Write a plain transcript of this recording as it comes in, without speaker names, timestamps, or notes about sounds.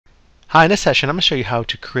Hi, in this session I'm going to show you how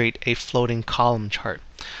to create a floating column chart.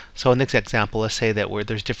 So in this example, let's say that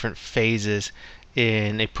there's different phases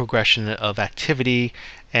in a progression of activity,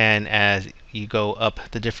 and as you go up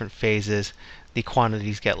the different phases, the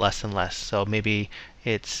quantities get less and less. So maybe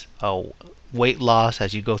it's a weight loss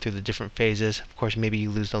as you go through the different phases. Of course, maybe you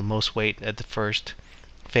lose the most weight at the first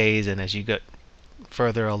phase, and as you get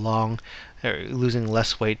further along, losing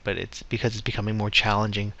less weight, but it's because it's becoming more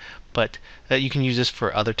challenging. But you can use this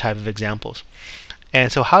for other type of examples. And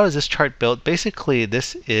so how is this chart built? Basically,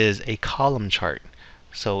 this is a column chart.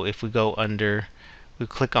 So if we go under, if we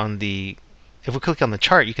click on the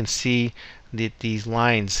chart, you can see these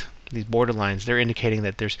lines, these border lines, they're indicating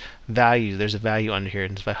that there's a value under here.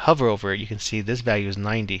 And if I hover over it, you can see this value is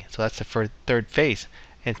 90. So that's the third phase,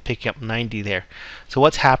 and it's picking up 90 there. So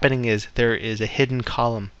what's happening is there is a hidden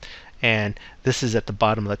column, and this is at the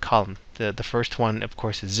bottom of the column. The first one, of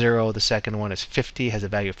course, is 0. The second one is 50, has a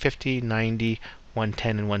value of 50, 90,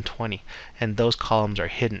 110, and 120. And those columns are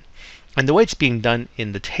hidden. And the way it's being done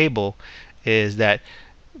in the table is that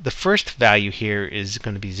the first value here is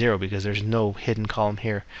going to be 0 because there's no hidden column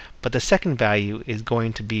here. But the second value is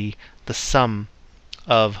going to be the sum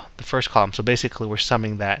of the first column. So basically we're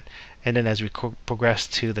summing that. And then as we progress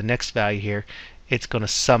to the next value here, it's going to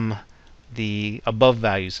sum the above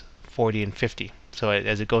values, 40 and 50. So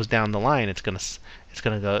as it goes down the line, it's going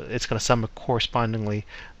to sum correspondingly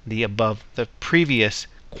the previous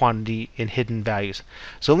quantity in hidden values.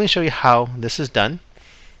 So let me show you how this is done.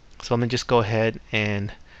 So let me just go ahead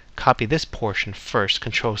and copy this portion first.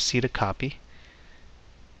 Control C to copy.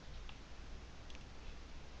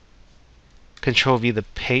 Control V to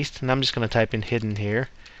paste, and I'm just going to type in hidden here.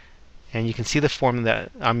 And you can see the formula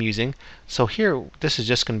that I'm using. So here, this is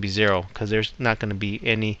just going to be 0 because there's not going to be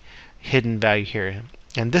any hidden value here.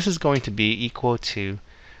 And this is going to be equal to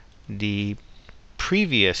the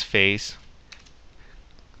previous phase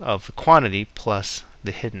of the quantity plus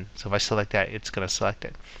the hidden. So if I select that, it's going to select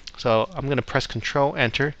it. So I'm going to press Control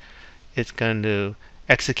Enter. It's going to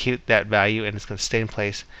execute that value, and it's going to stay in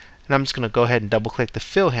place. And I'm just going to go ahead and double click the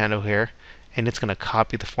fill handle here, and it's going to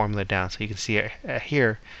copy the formula down. So you can see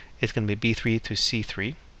here it's going to be B3 to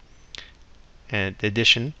C3 and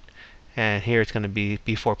addition, and here it's going to be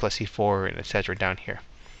B4 plus C4, and etc. down here.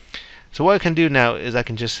 So what I can do now is I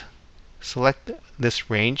can just select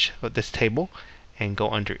this range of this table and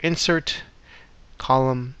go under Insert,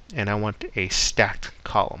 Column, and I want a stacked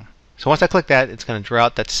column. So once I click that, it's going to draw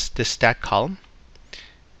out this stacked column.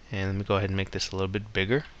 And let me go ahead and make this a little bit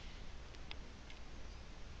bigger.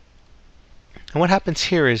 And what happens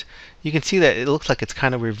here is you can see that it looks like it's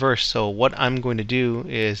kind of reversed. So what I'm going to do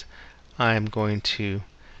is I'm going to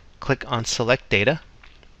click on Select Data,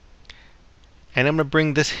 and I'm going to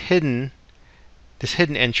bring this hidden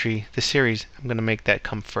entry, the series, I'm going to make that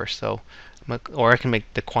come first. So, or I can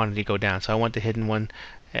make the quantity go down. So I want the hidden one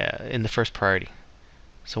in the first priority.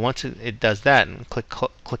 So once it does that, and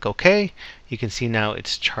click OK, you can see now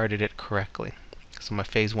it's charted it correctly. So my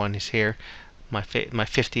phase 1 is here, my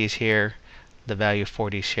 50 is here, the value of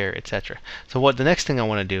 40 is here, etc. So what the next thing I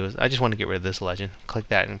want to do is I just want to get rid of this legend. Click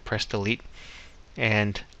that and press Delete.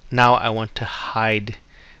 And now I want to hide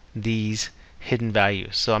these hidden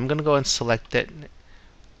values. So I'm going to go and select it.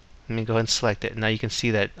 Let me go ahead and select it. Now you can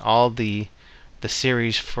see that all the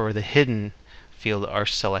series for the hidden field are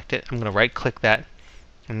selected. I'm going to right click that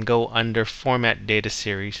and go under Format Data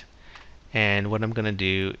Series. And what I'm going to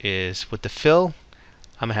do is with the fill,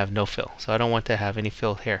 I'm going to have no fill. So I don't want to have any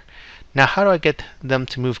fill here. Now how do I get them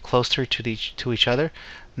to move closer to each other?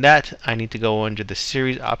 That I need to go under the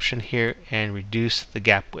series option here and reduce the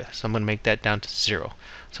gap width. So I'm going to make that down to 0.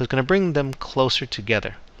 So it's going to bring them closer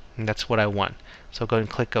together, and that's what I want. So go ahead and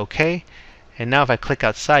click OK. And now if I click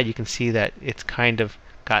outside, you can see that it's kind of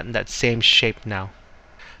gotten that same shape now.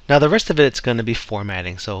 Now the rest of it's going to be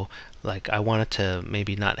formatting. So like I wanted to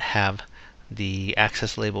maybe not have the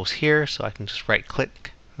access labels here, so I can just right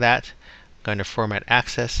click that, go under Format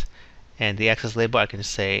Access, and the access label I can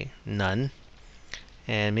just say none.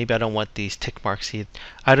 And maybe I don't want these tick marks here.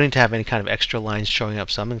 I don't need to have any kind of extra lines showing up,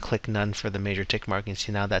 so I'm going to click none for the major tick mark. You can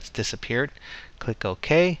see now that's disappeared. Click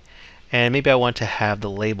OK. And maybe I want to have the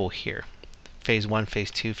label here. Phase 1,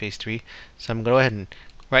 Phase 2, Phase 3. So I'm going to go ahead and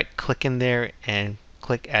right click in there and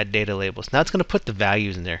click Add Data Labels. Now it's going to put the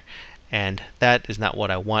values in there. And that is not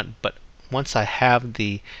what I want, but once I have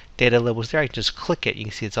the data labels there, I can just click it. You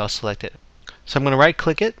can see it's all selected. So I'm going to right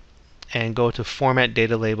click it and go to Format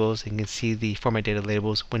Data Labels, and you can see the Format Data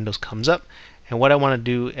Labels windows comes up. And what I want to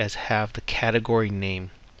do is have the category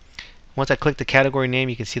name. Once I click the category name,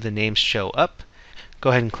 you can see the names show up. Go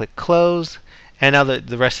ahead and click Close, and now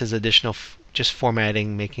the rest is additional just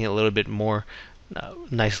formatting, making it a little bit more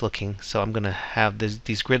nice looking. So I'm going to have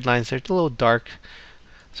these grid lines. They're a little dark,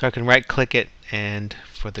 so I can right click it, and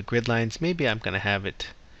for the grid lines, maybe I'm going to have it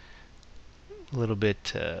a little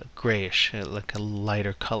bit grayish, like a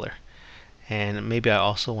lighter color. And maybe I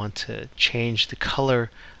also want to change the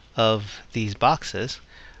color of these boxes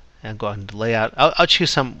and go out into layout. I'll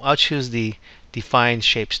choose the defined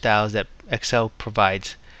shape styles that Excel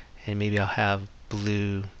provides, and maybe I'll have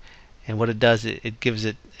blue. And what it does, it gives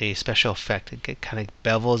it a special effect. It kind of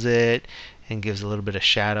bevels it and gives a little bit of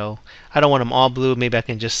shadow. I don't want them all blue. Maybe I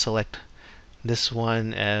can just select this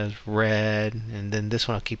one as red, and then this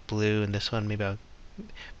one I'll keep blue, and this one maybe I'll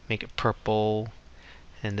make it purple,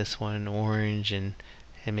 and this one orange, and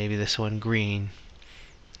maybe this one green.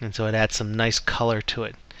 And so it adds some nice color to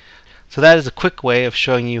it. So that is a quick way of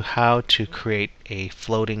showing you how to create a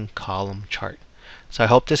floating column chart. So I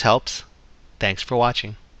hope this helps. Thanks for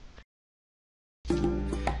watching.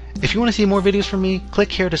 If you want to see more videos from me,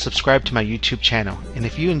 click here to subscribe to my YouTube channel. And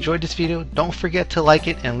if you enjoyed this video, don't forget to like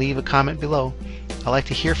it and leave a comment below. I'd like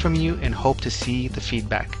to hear from you and hope to see the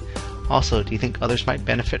feedback. Also, do you think others might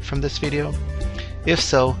benefit from this video? If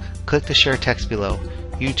so, click the share text below.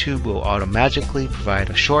 YouTube will automatically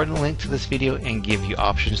provide a shortened link to this video and give you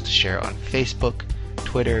options to share on Facebook,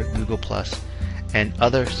 Twitter, Google+, and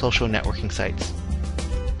other social networking sites.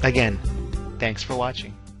 Again, thanks for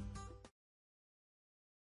watching.